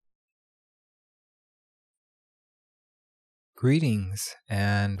Greetings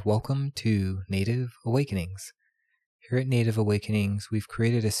and welcome to Native Awakenings. Here at Native Awakenings, we've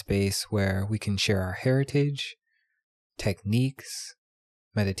created a space where we can share our heritage, techniques,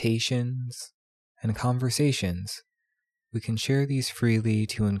 meditations, and conversations. We can share these freely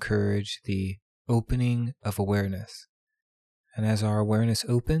to encourage the opening of awareness. And as our awareness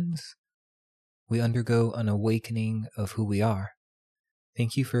opens, we undergo an awakening of who we are.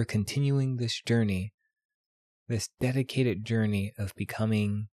 Thank you for continuing this journey, this dedicated journey of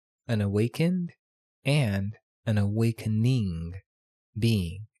becoming an awakened and an awakening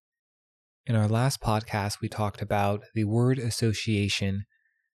being. In our last podcast, we talked about the word association,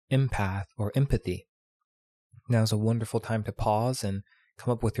 empath or empathy. Now's a wonderful time to pause and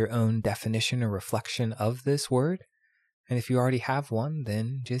come up with your own definition or reflection of this word. And if you already have one,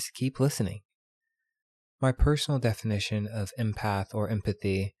 then just keep listening. My personal definition of empath or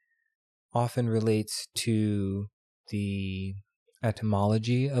empathy often relates to the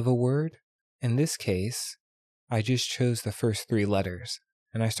etymology of a word. In this case, I just chose the first three letters,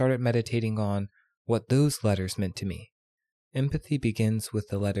 and I started meditating on what those letters meant to me. Empathy begins with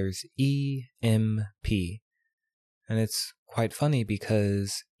the letters E-M-P, and it's quite funny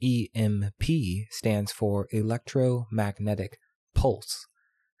because E-M-P stands for electromagnetic pulse,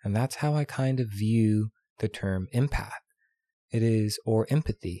 and that's how I kind of view the term empath. It is, or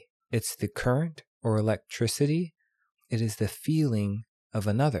empathy, it's the current or electricity. It is the feeling of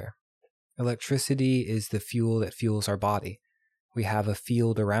another. Electricity is the fuel that fuels our body. We have a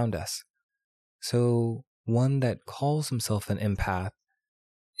field around us. So one that calls himself an empath,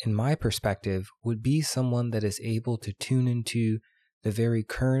 in my perspective, would be someone that is able to tune into the very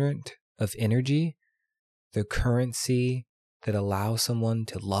current of energy, the currency that allows someone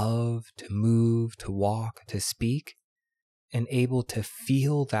to love, to move, to walk, to speak, and able to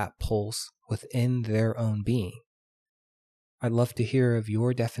feel that pulse within their own being. I'd love to hear of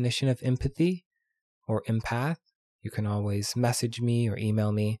your definition of empathy or empath. You can always message me or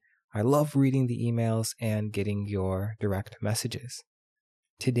email me. I love reading the emails and getting your direct messages.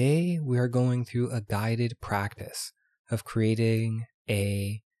 Today, we are going through a guided practice of creating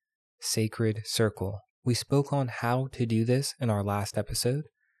a sacred circle. We spoke on how to do this in our last episode,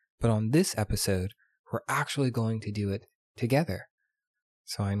 but on this episode, we're actually going to do it together.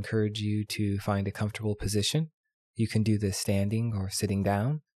 So I encourage you to find a comfortable position. You can do this standing or sitting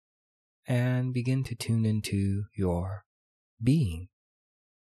down and begin to tune into your being.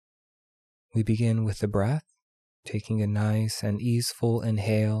 We begin with the breath, taking a nice and easeful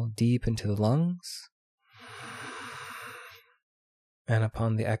inhale deep into the lungs. And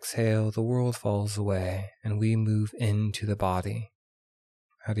upon the exhale, the world falls away and we move into the body.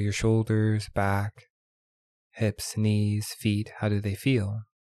 How do your shoulders, back, hips, knees, feet, how do they feel?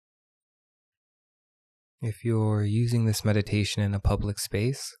 If you're using this meditation in a public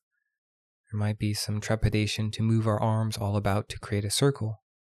space, there might be some trepidation to move our arms all about to create a circle.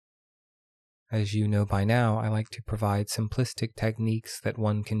 As you know by now, I like to provide simplistic techniques that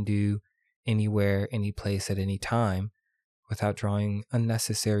one can do anywhere, any place, at any time, without drawing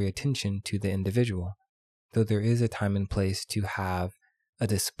unnecessary attention to the individual, though there is a time and place to have a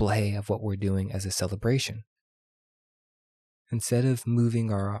display of what we're doing as a celebration. Instead of moving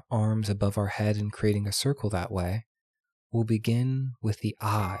our arms above our head and creating a circle that way, we'll begin with the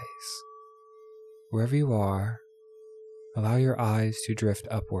eyes. Wherever you are, allow your eyes to drift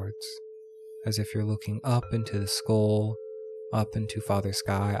upwards, as if you're looking up into the skull, up into Father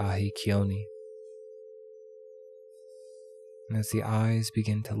Sky, Ahi Kioni. And as the eyes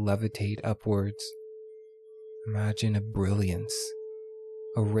begin to levitate upwards, imagine a brilliance,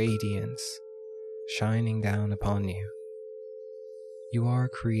 a radiance shining down upon you. You are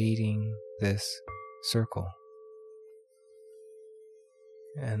creating this circle.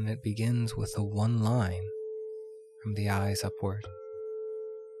 And it begins with a one line from the eyes upward.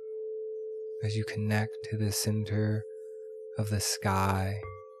 As you connect to the center of the sky,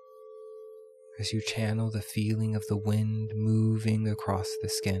 as you channel the feeling of the wind moving across the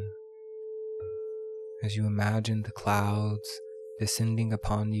skin, as you imagine the clouds descending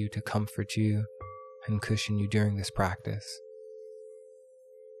upon you to comfort you and cushion you during this practice,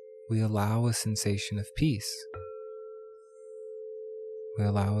 we allow a sensation of peace. We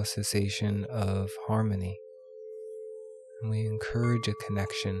allow a sensation of harmony, and we encourage a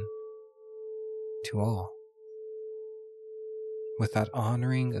connection to all. With that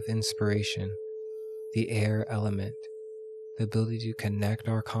honoring of inspiration, the air element, the ability to connect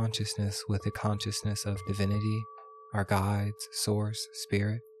our consciousness with the consciousness of divinity, our guides, source,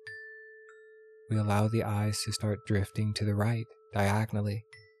 spirit, we allow the eyes to start drifting to the right, diagonally,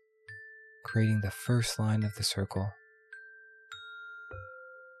 creating the first line of the circle.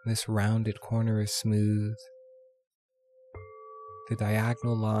 This rounded corner is smooth. The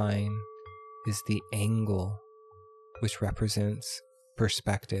diagonal line is the angle, which represents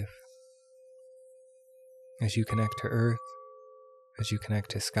perspective. As you connect to earth, as you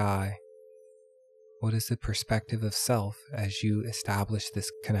connect to sky, what is the perspective of self as you establish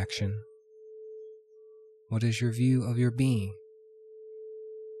this connection? What is your view of your being?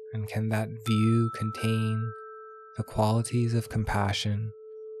 And can that view contain the qualities of compassion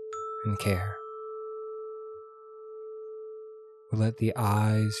and care? We'll let the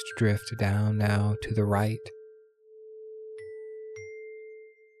eyes drift down now to the right,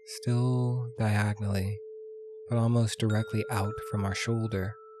 still diagonally, but almost directly out from our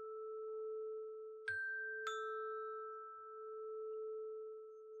shoulder.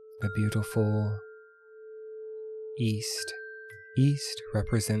 The beautiful east. East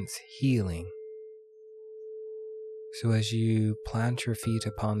represents healing. So as you plant your feet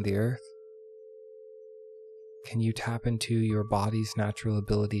upon the earth, can you tap into your body's natural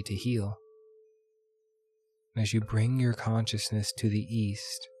ability to heal? As you bring your consciousness to the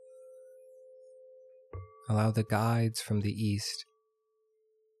east, allow the guides from the east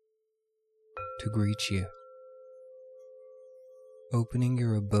to greet you, opening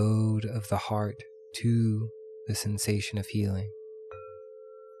your abode of the heart to the sensation of healing.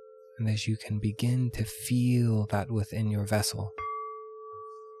 And as you can begin to feel that within your vessel,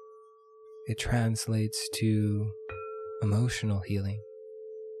 it translates to emotional healing,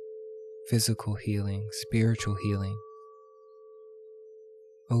 physical healing, spiritual healing,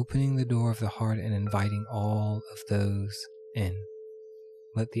 opening the door of the heart and inviting all of those in.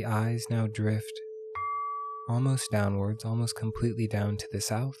 Let the eyes now drift almost downwards, almost completely down to the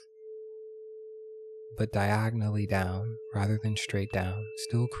south, but diagonally down rather than straight down,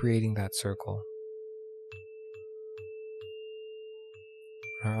 still creating that circle.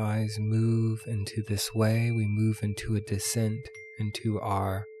 Our eyes move into this way. We move into a descent into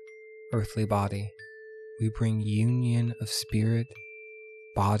our earthly body. We bring union of spirit,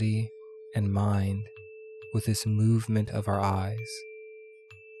 body, and mind with this movement of our eyes.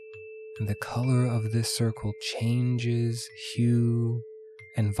 And the color of this circle changes hue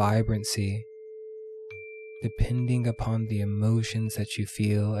and vibrancy depending upon the emotions that you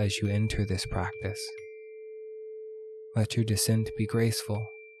feel as you enter this practice. Let your descent be graceful.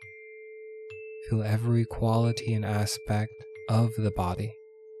 Feel every quality and aspect of the body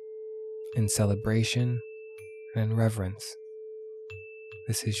in celebration and reverence.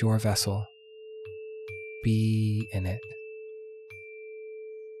 This is your vessel. Be in it.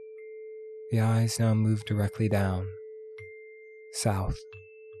 The eyes now move directly down, south.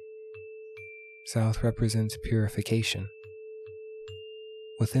 South represents purification.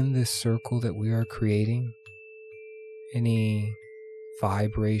 Within this circle that we are creating, any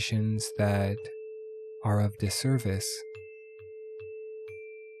vibrations that are of disservice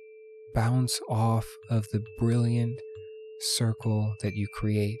bounce off of the brilliant circle that you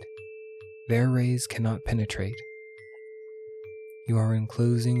create. Their rays cannot penetrate. You are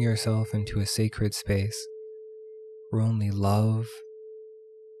enclosing yourself into a sacred space where only love,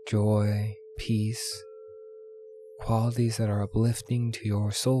 joy, peace, qualities that are uplifting to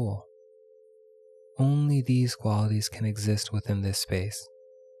your soul, only these qualities can exist within this space.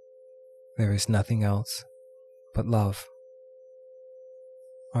 There is nothing else but love.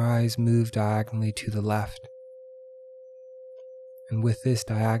 Our eyes move diagonally to the left. And with this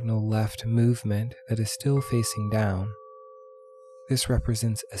diagonal left movement that is still facing down, this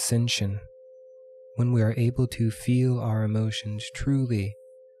represents ascension, when we are able to feel our emotions truly,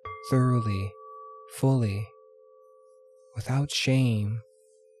 thoroughly, fully, without shame,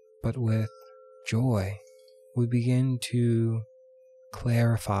 but with joy. We begin to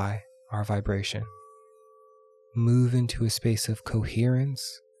clarify our vibration, move into a space of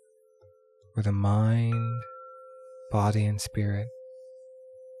coherence where the mind, body, and spirit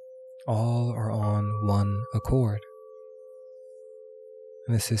all are on one accord.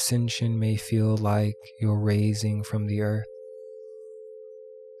 And this ascension may feel like you're raising from the earth.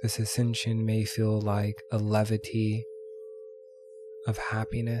 This ascension may feel like a levity of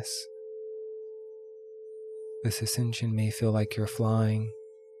happiness. This ascension may feel like you're flying,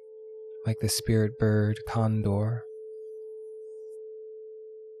 like the spirit bird condor.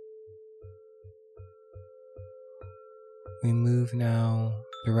 We move now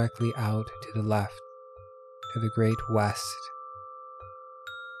directly out to the left, to the great west.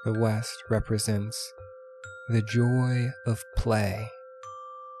 The west represents the joy of play.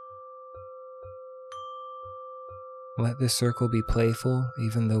 Let this circle be playful,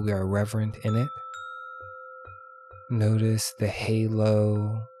 even though we are reverent in it. Notice the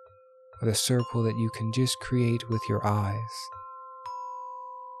halo or the circle that you can just create with your eyes.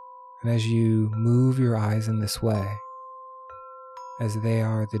 And as you move your eyes in this way, as they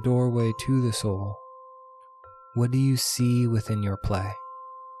are the doorway to the soul, what do you see within your play?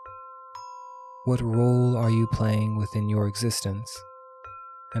 What role are you playing within your existence?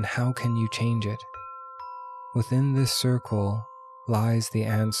 And how can you change it? Within this circle lies the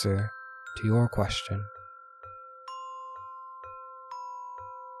answer to your question.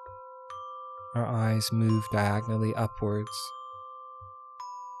 Our eyes move diagonally upwards.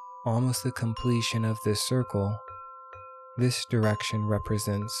 Almost the completion of this circle, this direction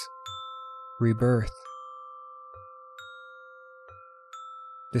represents rebirth.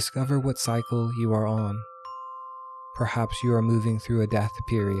 Discover what cycle you are on. Perhaps you are moving through a death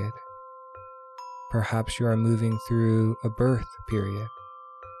period. Perhaps you are moving through a birth period.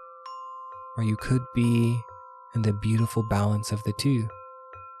 Or you could be in the beautiful balance of the two.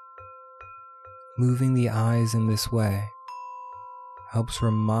 Moving the eyes in this way helps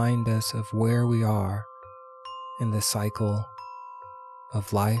remind us of where we are in the cycle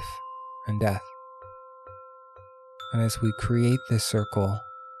of life and death. And as we create this circle,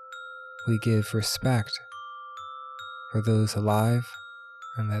 we give respect for those alive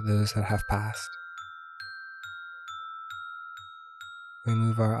and those that have passed. We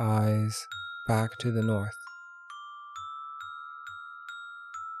move our eyes back to the north.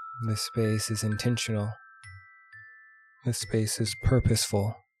 This space is intentional. This space is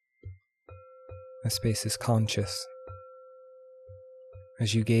purposeful. This space is conscious.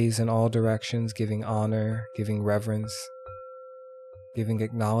 As you gaze in all directions, giving honor, giving reverence, giving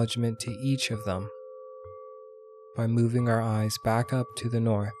acknowledgement to each of them, by moving our eyes back up to the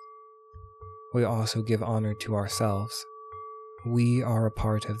north, we also give honor to ourselves. We are a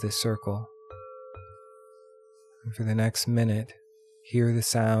part of this circle. And for the next minute, hear the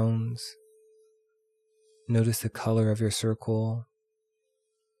sounds. Notice the color of your circle.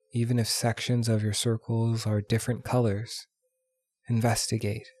 Even if sections of your circles are different colors,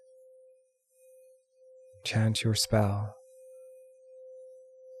 investigate. Chant your spell.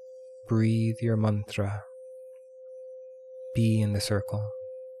 Breathe your mantra. Be in the circle.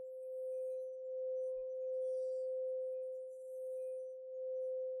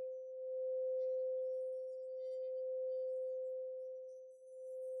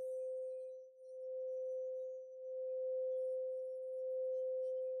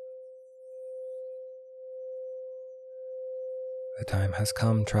 The time has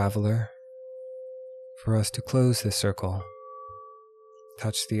come, traveler, for us to close this circle.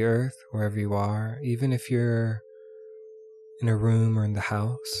 Touch the earth wherever you are, even if you're in a room or in the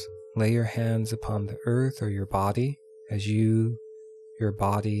house. Lay your hands upon the earth or your body, as your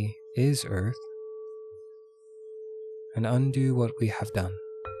body is earth, and undo what we have done.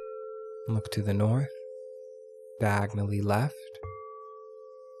 Look to the north, diagonally left,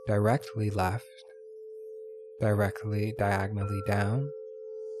 directly left, diagonally down,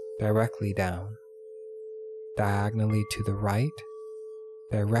 directly down, diagonally to the right,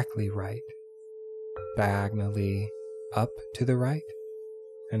 directly right, diagonally up to the right,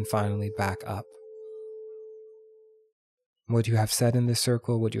 and finally back up. What you have said in this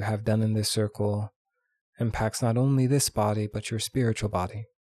circle, what you have done in this circle, impacts not only this body, but your spiritual body.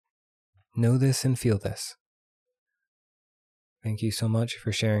 Know this and feel this. Thank you so much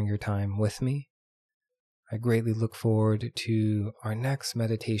for sharing your time with me. I greatly look forward to our next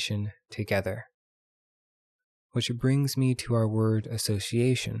meditation together, which brings me to our word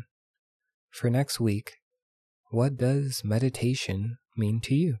association. For next week, what does meditation mean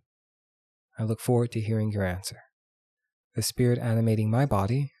to you? I look forward to hearing your answer. The spirit animating my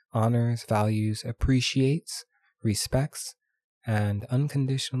body honors, values, appreciates, respects, and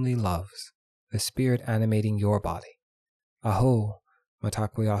unconditionally loves the spirit animating your body. Aho,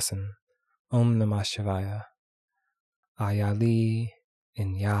 Matakwayasan. Om Namah Shivaya. Ayali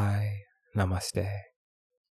Inyai Namaste.